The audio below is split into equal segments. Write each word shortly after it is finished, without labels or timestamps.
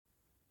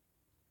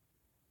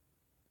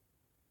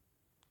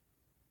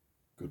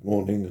Good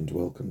morning and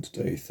welcome to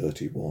day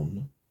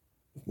 31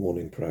 of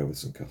morning prayer with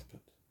St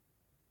Cuthbert.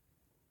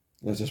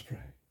 Let us pray.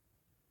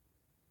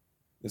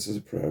 This is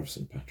a prayer of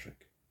St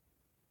Patrick.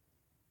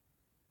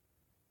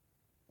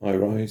 I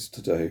rise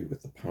today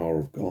with the power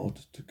of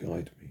God to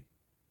guide me,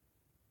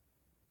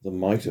 the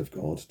might of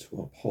God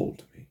to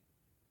uphold me,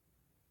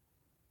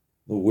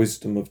 the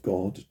wisdom of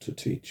God to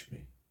teach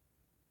me,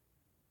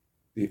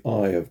 the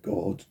eye of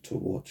God to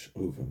watch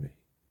over me,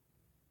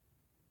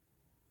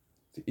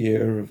 the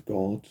ear of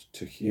God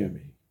to hear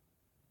me,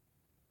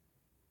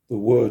 the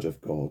word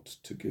of God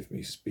to give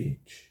me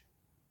speech,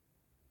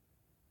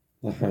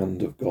 the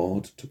hand of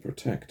God to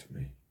protect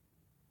me,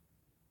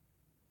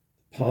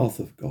 the path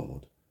of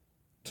God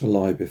to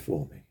lie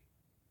before me,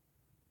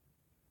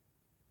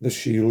 the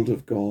shield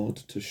of God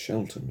to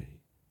shelter me,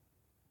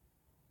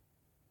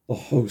 the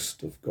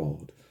host of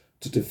God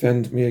to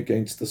defend me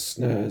against the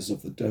snares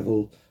of the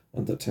devil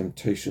and the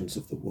temptations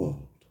of the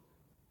world,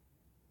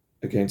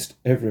 against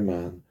every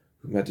man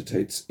who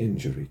meditates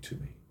injury to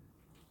me,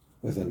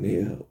 whether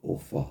near or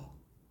far.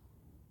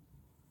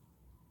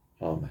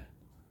 Amen.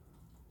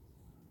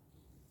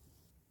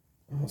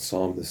 Our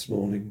psalm this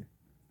morning,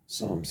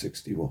 Psalm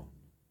 61.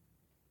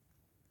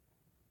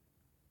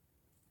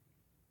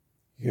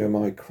 Hear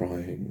my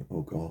crying,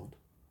 O God,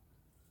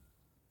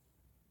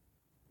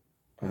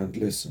 and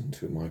listen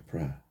to my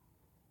prayer.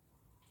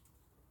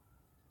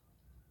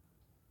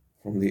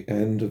 From the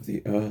end of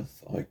the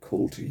earth I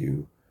call to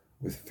you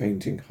with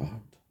fainting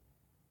heart.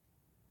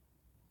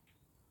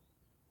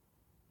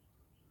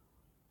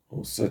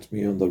 O set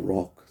me on the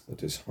rock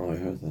that is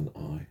higher than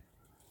I.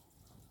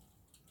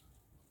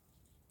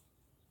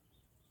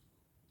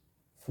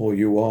 For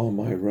you are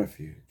my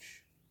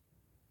refuge,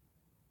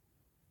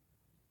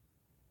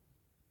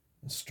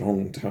 a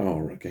strong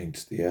tower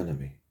against the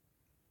enemy.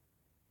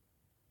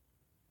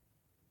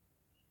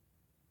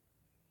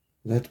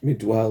 Let me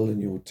dwell in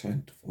your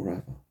tent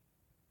forever,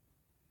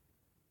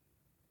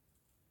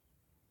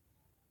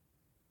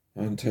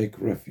 and take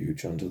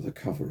refuge under the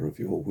cover of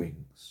your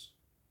wings.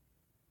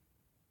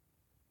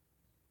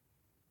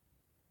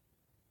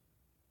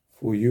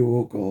 For you,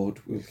 O God,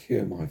 will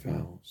hear my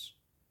vows.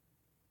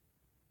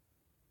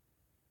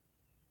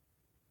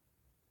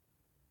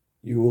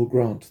 You will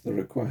grant the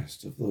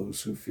request of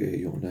those who fear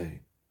your name.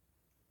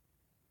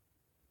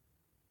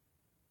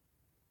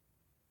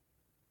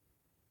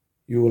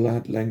 You will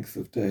add length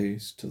of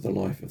days to the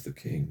life of the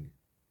king,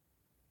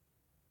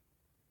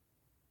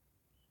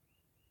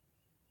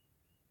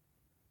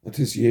 that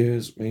his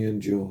years may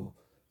endure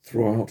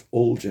throughout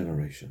all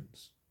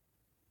generations.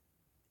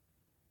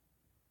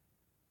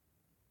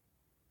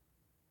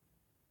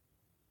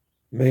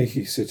 May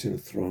he sit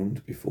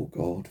enthroned before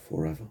God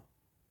forever.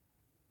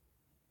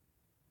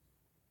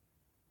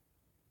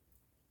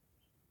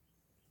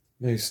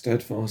 May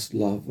steadfast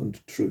love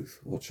and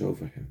truth watch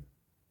over him.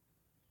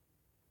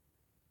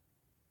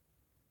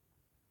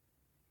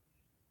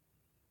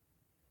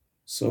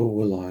 So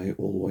will I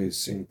always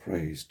sing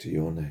praise to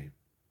your name.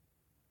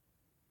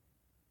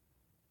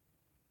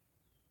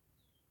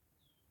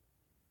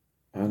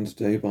 And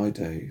day by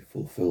day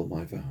fulfill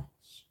my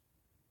vows.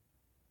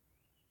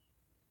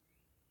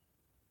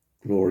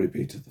 Glory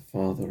be to the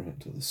Father,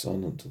 and to the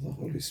Son, and to the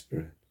Holy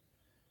Spirit,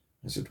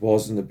 as it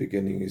was in the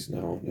beginning, is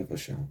now, and ever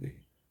shall be.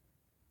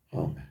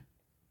 Amen.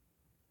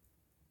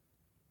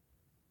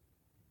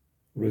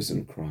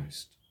 Risen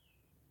Christ,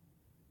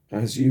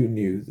 as you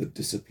knew the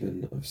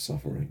discipline of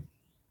suffering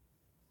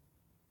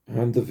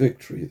and the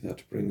victory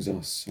that brings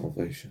us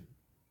salvation,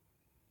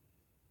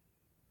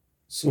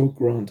 so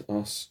grant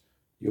us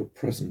your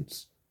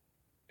presence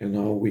in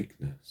our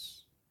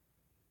weakness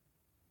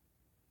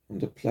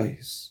and a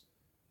place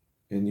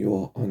in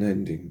your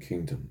unending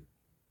kingdom,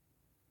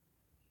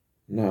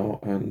 now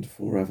and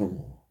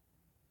forevermore.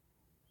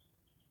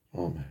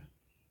 Amen.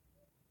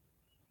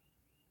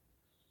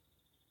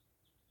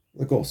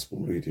 The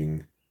Gospel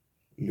reading,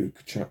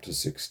 Luke chapter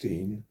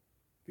 16,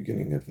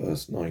 beginning at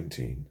verse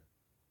 19.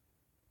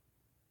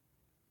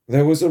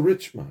 There was a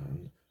rich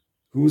man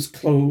who was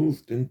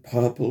clothed in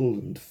purple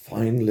and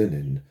fine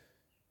linen,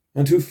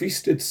 and who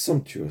feasted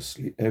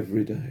sumptuously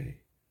every day.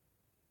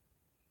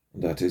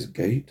 And at his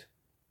gate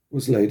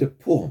was laid a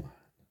poor man,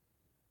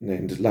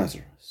 named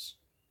Lazarus,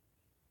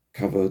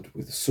 covered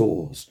with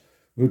sores,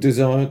 who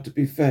desired to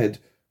be fed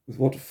with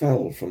what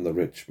fell from the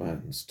rich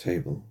man's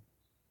table.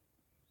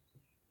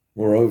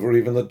 Moreover,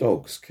 even the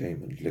dogs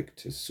came and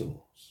licked his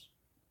sores.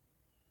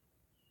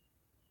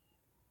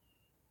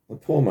 The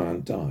poor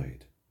man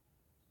died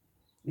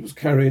and was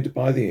carried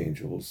by the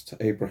angels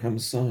to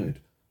Abraham's side.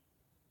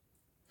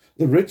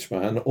 The rich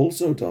man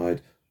also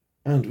died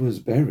and was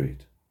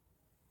buried.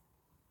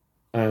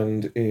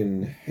 And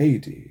in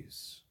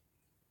Hades,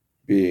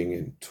 being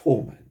in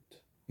torment,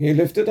 he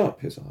lifted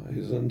up his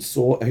eyes and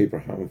saw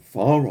Abraham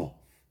far off,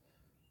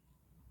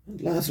 and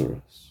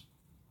Lazarus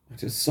at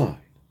his side.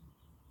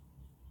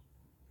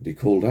 And he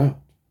called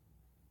out,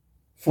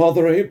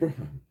 Father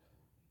Abraham,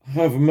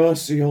 have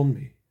mercy on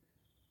me,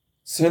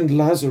 Send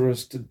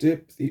Lazarus to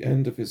dip the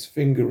end of his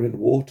finger in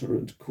water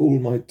and cool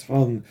my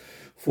tongue,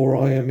 for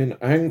I am in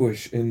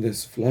anguish in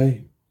this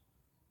flame."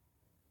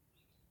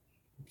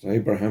 But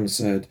Abraham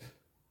said,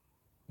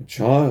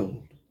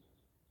 "Child,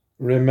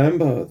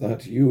 remember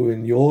that you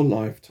in your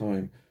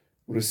lifetime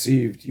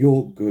received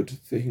your good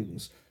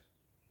things,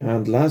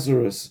 and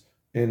Lazarus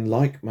in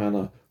like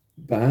manner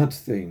bad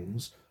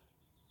things,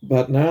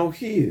 but now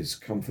he is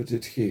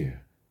comforted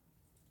here,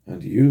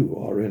 and you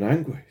are in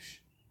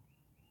anguish.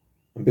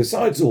 And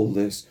besides all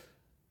this,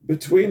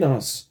 between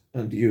us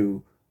and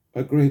you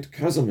a great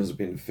chasm has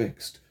been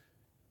fixed,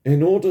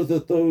 in order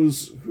that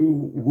those who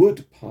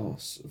would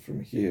pass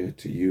from here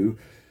to you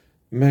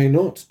may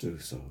not do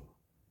so,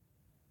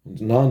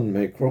 and none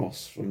may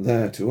cross from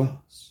there to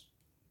us."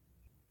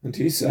 And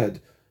he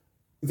said,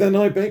 "Then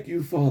I beg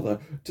you, Father,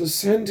 to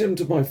send him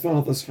to my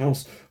father's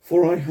house,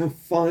 for I have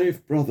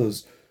 5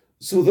 brothers,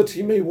 so that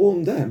he may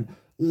warn them,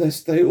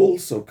 lest they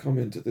also come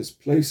into this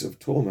place of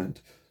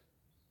torment."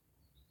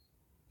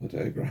 But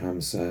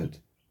Abraham said,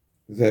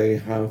 "They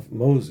have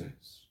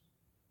Moses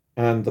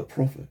and the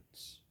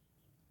prophets.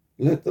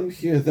 Let them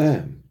hear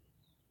them."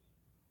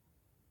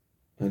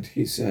 And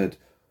he said,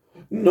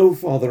 "No,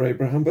 Father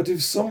Abraham, but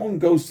if someone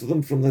goes to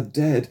them from the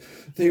dead,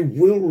 they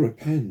will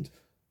repent."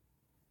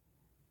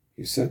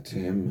 He said to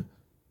him,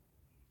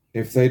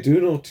 "If they do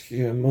not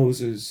hear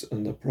Moses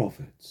and the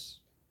prophets,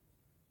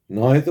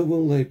 neither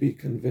will they be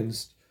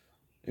convinced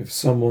if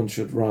someone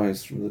should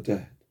rise from the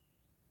dead."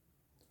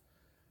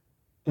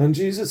 And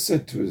Jesus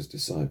said to his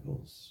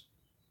disciples,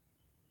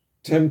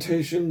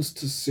 "Temptations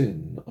to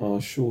sin are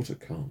sure to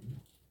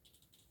come,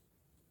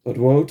 but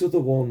woe to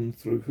the one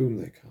through whom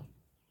they come.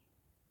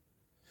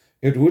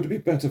 It would be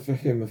better for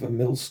him if a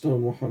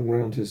millstone were hung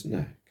round his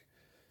neck,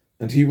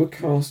 and he were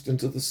cast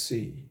into the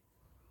sea,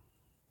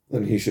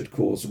 than he should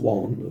cause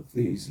one of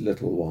these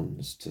little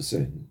ones to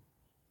sin.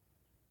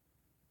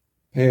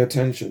 Pay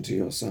attention to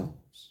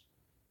yourselves.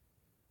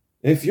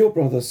 If your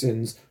brother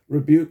sins,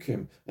 rebuke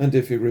him, and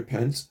if he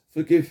repents,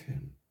 forgive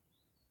him.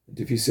 And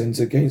if he sins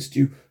against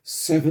you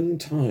 7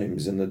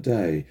 times in a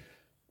day,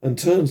 and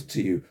turns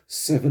to you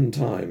 7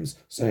 times,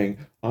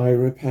 saying, 'I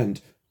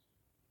repent,'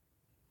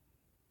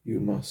 you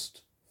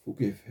must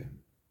forgive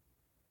him."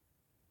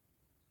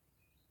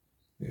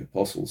 The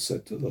apostles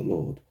said to the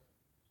Lord,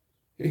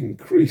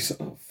 "Increase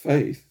our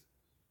faith."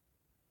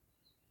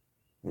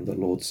 And the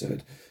Lord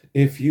said,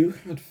 "If you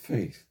had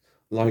faith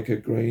like a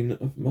grain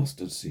of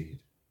mustard seed,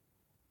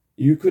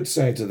 you could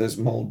say to this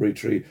mulberry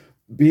tree,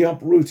 'Be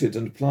uprooted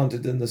and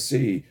planted in the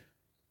sea,'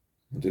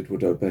 and it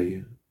would obey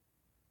you.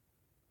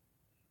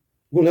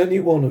 Will any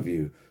one of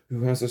you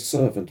who has a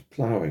servant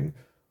ploughing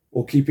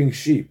or keeping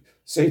sheep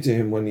say to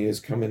him when he has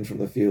come in from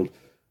the field,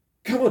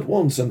 'Come at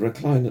once and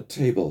recline at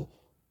table'?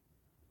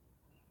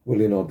 Will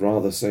he not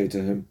rather say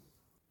to him,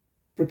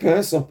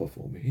 'Prepare supper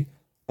for me,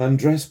 and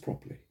dress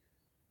properly,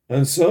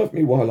 and serve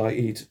me while I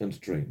eat and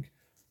drink,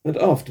 and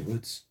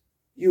afterwards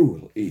you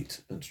will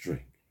eat and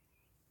drink'?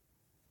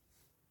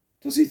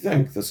 Does he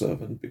thank the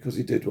servant because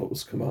he did what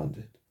was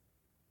commanded?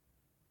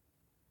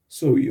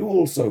 So you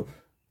also,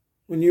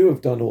 when you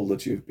have done all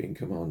that you have been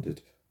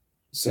commanded,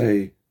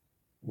 say,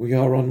 'We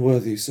are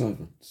unworthy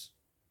servants.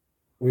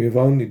 We have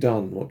only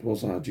done what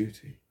was our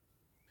duty.'"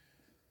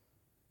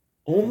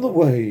 On the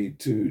way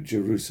to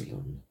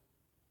Jerusalem,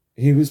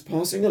 he was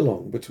passing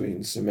along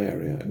between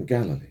Samaria and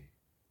Galilee.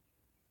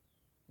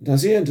 And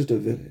as he entered a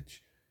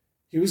village,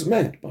 he was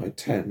met by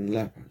 10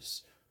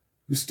 lepers,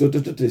 who stood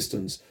at a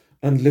distance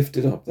and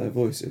lifted up their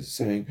voices,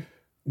 saying,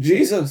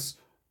 "Jesus,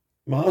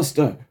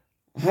 Master,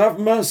 have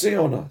mercy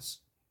on us."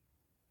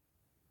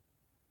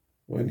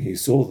 When he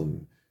saw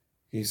them,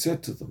 he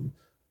said to them,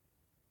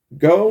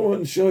 "Go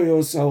and show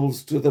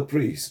yourselves to the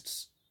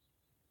priests."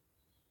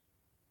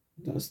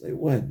 And as they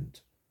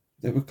went,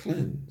 they were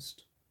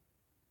cleansed.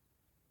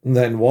 And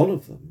then one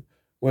of them,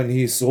 when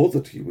he saw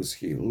that he was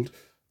healed,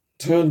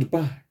 turned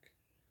back,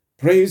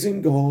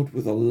 praising God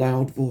with a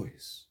loud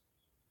voice.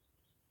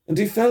 And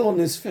he fell on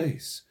his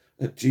face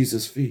at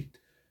Jesus' feet,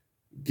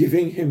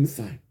 giving him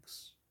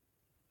thanks.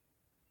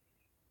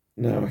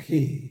 Now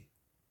he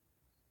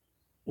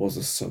was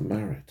a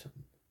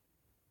Samaritan.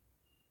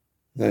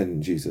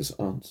 Then Jesus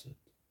answered,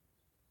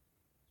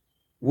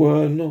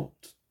 "Were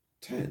not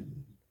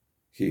 10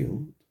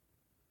 healed?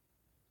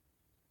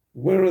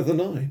 Where are the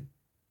 9?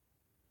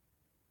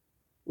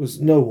 Was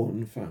no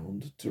one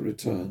found to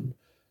return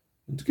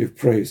and give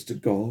praise to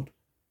God,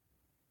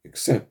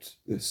 except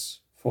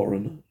this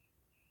foreigner?"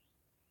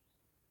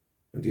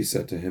 And he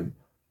said to him,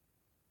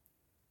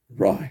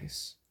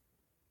 "Rise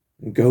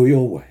and go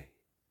your way.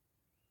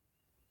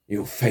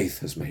 Your faith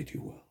has made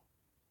you well."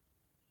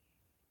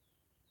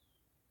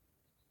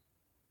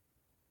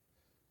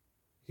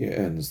 Here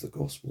ends the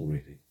Gospel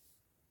reading.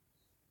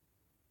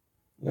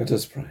 Let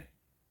us pray.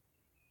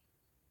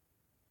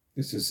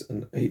 This is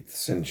an 8th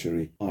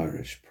century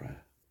Irish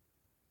prayer.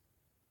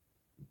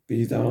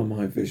 Be thou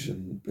my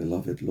vision,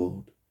 beloved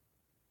Lord.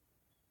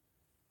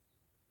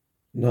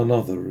 None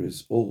other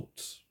is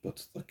aught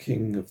but the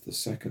King of the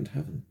second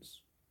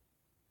heavens.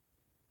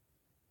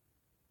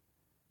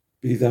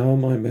 Be thou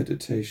my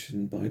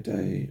meditation by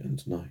day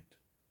and night.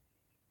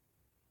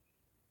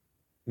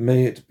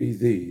 May it be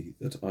thee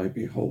that I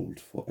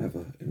behold for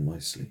ever in my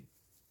sleep.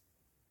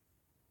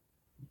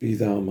 Be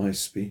thou my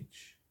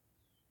speech.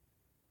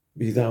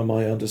 Be thou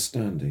my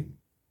understanding.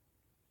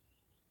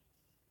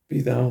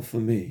 Be thou for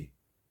me.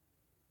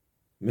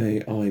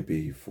 May I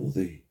be for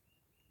thee.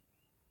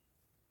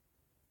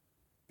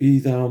 Be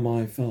thou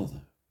my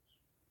Father.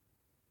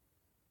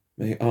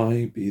 May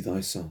I be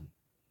thy Son.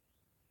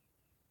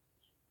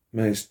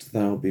 Mayst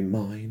thou be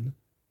mine.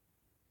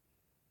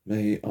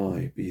 May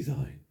I be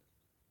thine.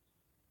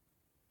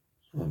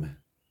 Amen.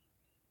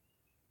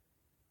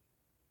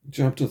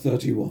 Chapter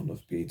 31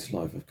 of Bede's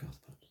Life of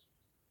Cuthbert.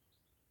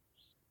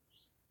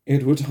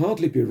 It would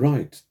hardly be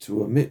right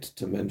to omit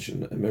to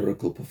mention a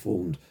miracle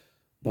performed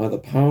by the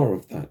power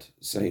of that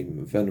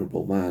same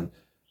venerable man,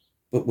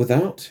 but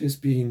without his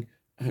being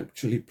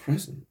actually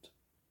present.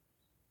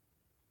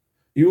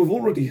 You have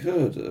already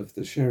heard of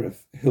the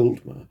sheriff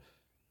Hildmer.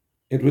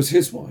 It was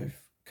his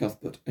wife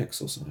Cuthbert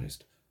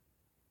exorcised.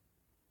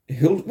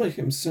 Hildmer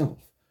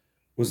himself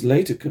was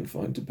later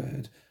confined to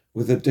bed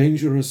with a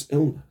dangerous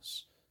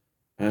illness,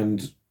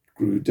 and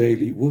grew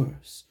daily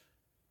worse,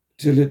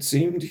 till it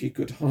seemed he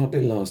could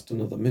hardly last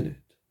another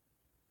minute.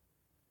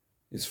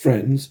 His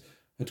friends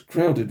had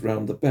crowded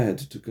round the bed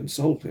to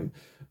console him,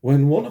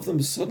 when one of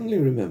them suddenly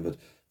remembered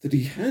that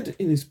he had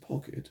in his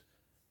pocket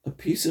a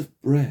piece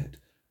of bread,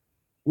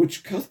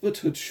 which Cuthbert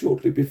had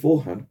shortly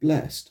beforehand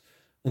blessed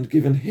and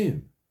given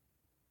him.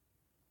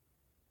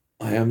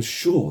 "I am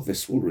sure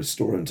this will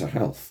restore him to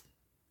health,"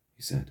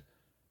 he said,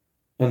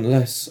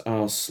 "unless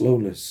our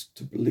slowness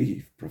to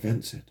believe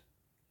prevents it."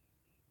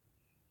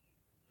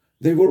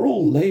 They were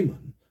all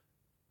laymen,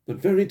 but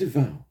very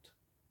devout,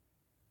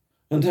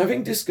 and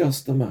having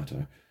discussed the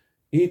matter,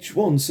 each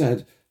one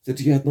said that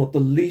he had not the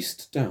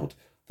least doubt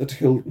that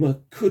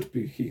Hildmer could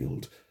be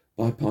healed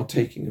by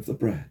partaking of the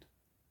bread.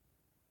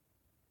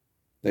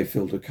 They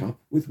filled a cup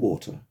with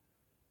water,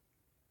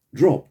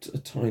 dropped a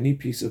tiny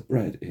piece of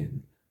bread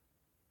in,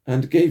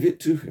 and gave it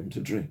to him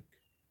to drink.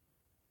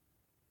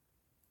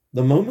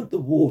 The moment the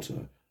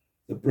water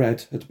the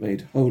bread had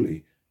made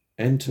holy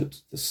entered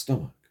the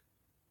stomach,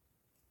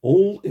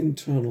 all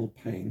internal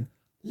pain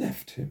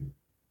left him,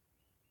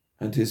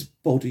 and his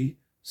body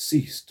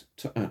ceased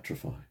to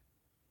atrophy.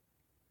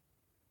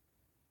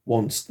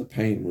 Once the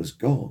pain was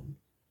gone,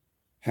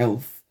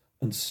 health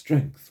and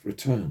strength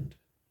returned,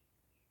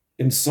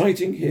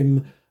 inciting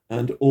him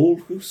and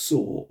all who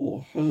saw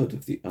or heard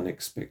of the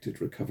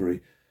unexpected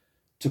recovery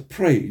to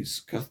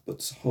praise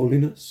Cuthbert's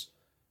holiness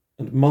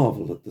and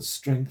marvel at the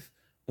strength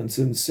and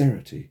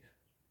sincerity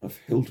of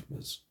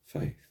Hildmer's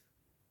faith.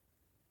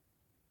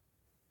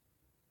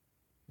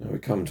 Now we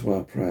come to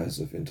our prayers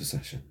of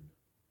intercession.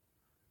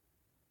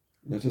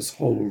 Let us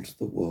hold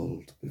the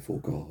world before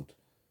God,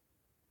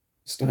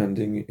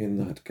 standing in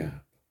that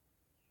gap,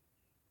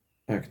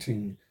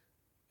 acting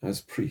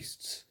as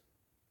priests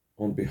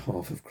on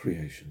behalf of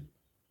creation.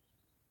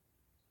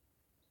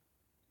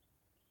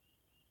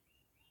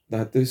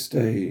 That this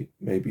day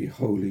may be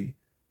holy,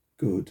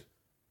 good,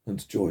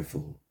 and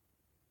joyful,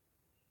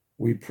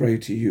 we pray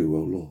to you, O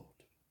Lord.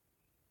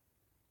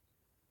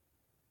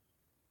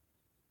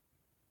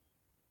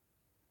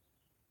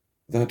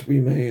 That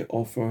we may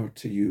offer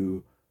to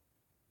you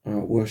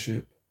our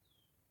worship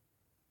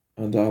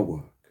and our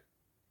work,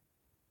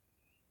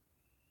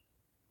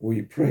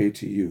 we pray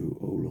to you,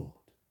 O Lord.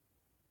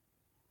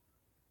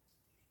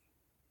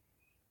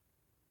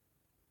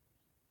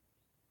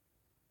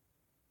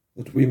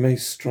 That we may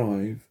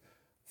strive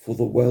for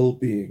the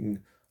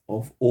well-being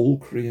of all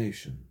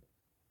creation,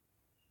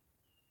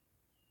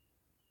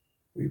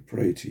 we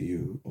pray to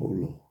you, O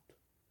Lord.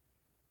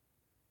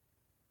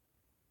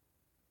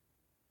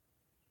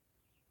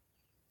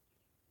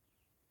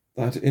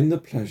 That in the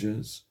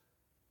pleasures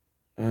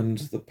and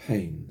the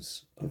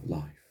pains of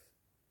life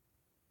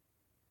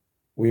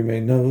we may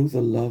know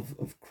the love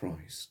of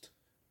Christ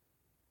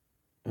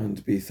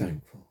and be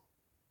thankful,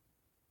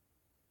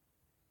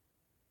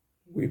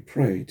 we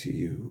pray to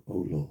you, O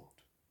Lord.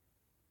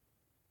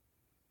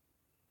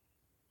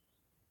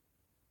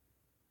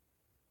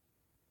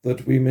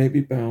 That we may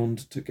be bound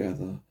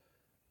together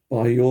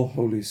by your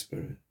Holy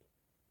Spirit,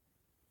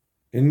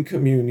 in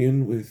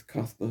communion with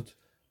Cuthbert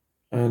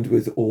and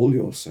with all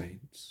your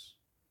saints,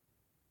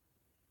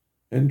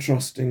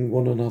 entrusting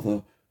one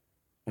another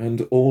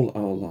and all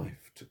our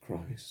life to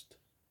Christ,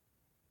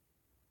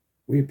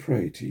 we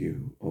pray to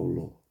you, O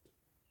Lord.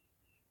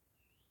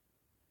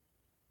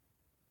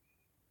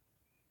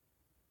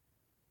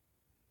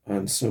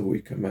 And so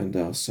we commend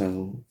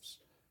ourselves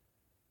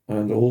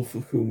and all for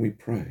whom we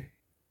pray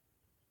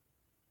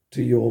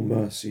to your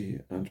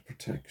mercy and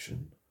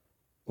protection,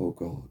 O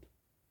God.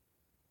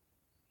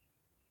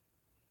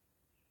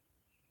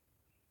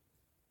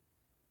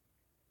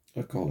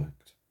 A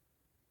collect.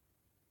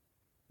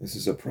 This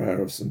is a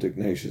prayer of St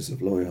Ignatius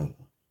of Loyola.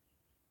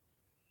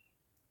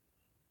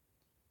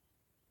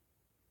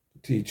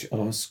 Teach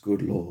us,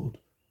 good Lord,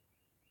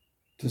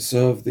 to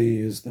serve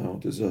thee as thou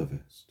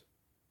deservest.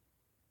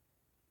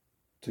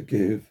 to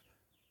give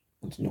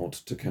and not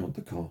to count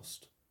the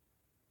cost,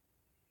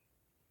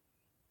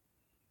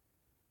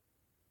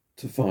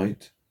 to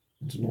fight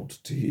and not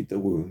to heed the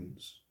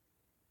wounds,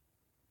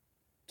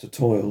 to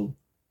toil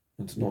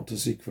and not to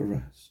seek for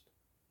rest,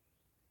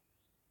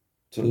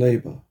 to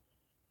labour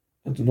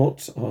and not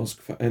to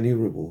ask for any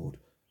reward,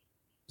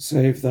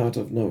 save that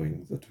of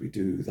knowing that we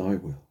do thy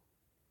will.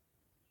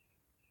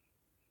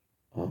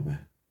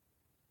 Amen.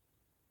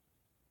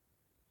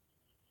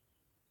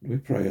 And we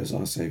pray as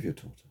our Saviour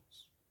taught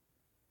us.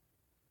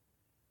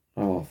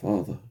 Our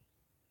Father,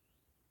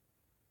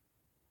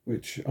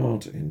 which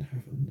art in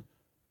heaven,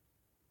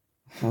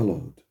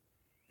 hallowed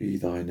be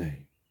thy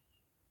name.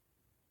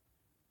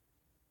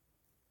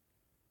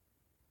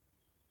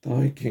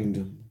 Thy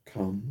kingdom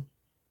come,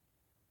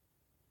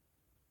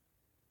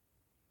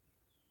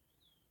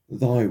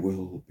 thy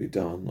will be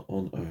done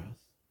on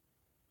earth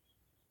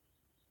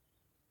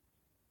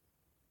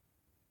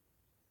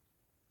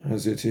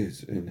as it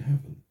is in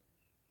heaven.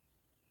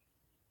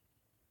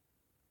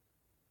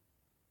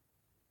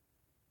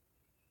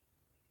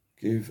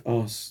 Give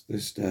us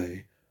this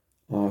day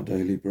our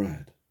daily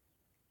bread.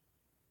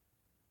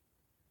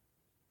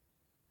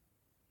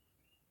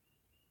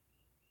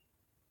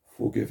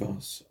 Forgive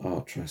us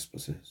our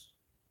trespasses,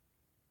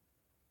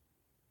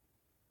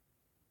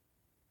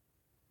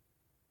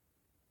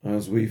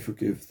 as we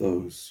forgive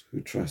those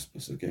who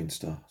trespass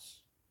against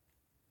us.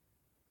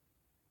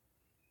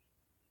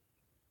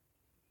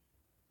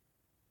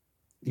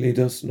 Lead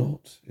us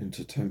not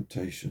into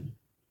temptation,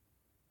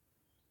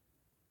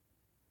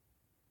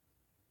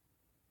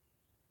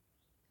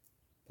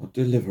 but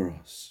deliver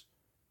us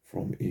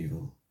from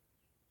evil.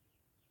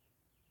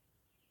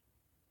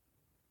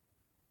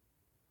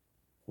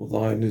 For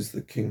thine is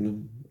the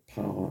kingdom, the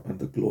power, and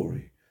the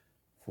glory,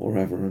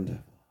 forever and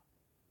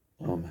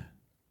ever. Amen.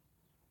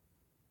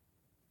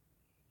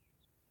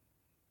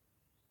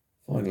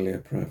 Finally, a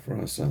prayer for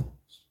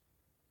ourselves.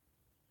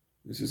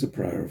 This is a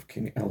prayer of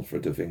King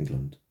Alfred of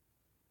England.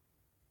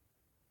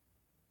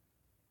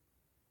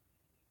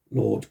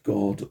 Lord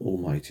God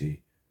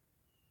Almighty,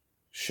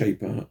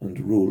 shaper and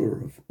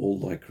ruler of all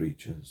thy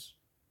creatures,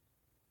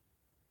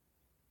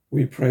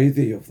 we pray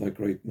thee of thy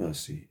great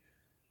mercy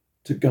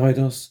to guide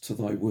us to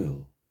thy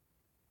will,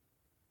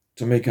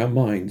 to make our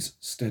minds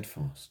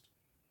steadfast,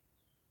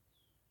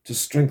 to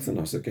strengthen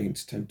us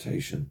against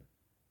temptation,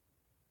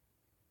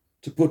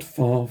 to put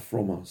far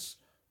from us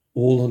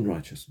all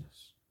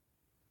unrighteousness.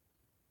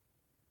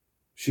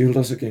 Shield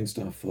us against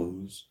our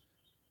foes,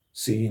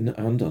 seen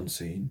and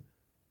unseen.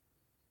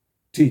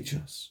 Teach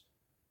us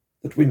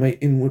that we may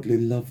inwardly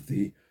love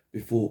thee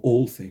before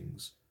all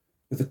things,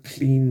 with a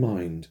clean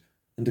mind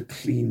and a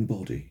clean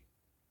body.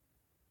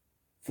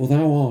 For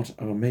thou art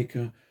our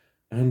Maker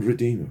and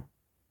Redeemer,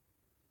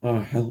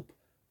 our help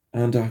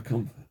and our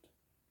comfort,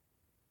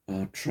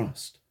 our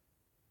trust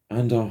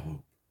and our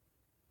hope,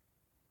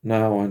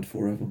 now and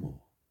forevermore.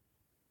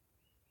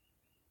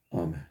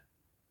 Amen.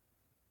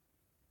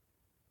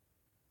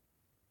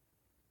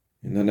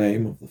 In the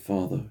name of the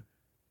Father,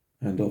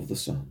 and of the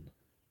Son,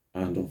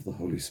 and of the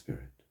Holy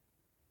Spirit.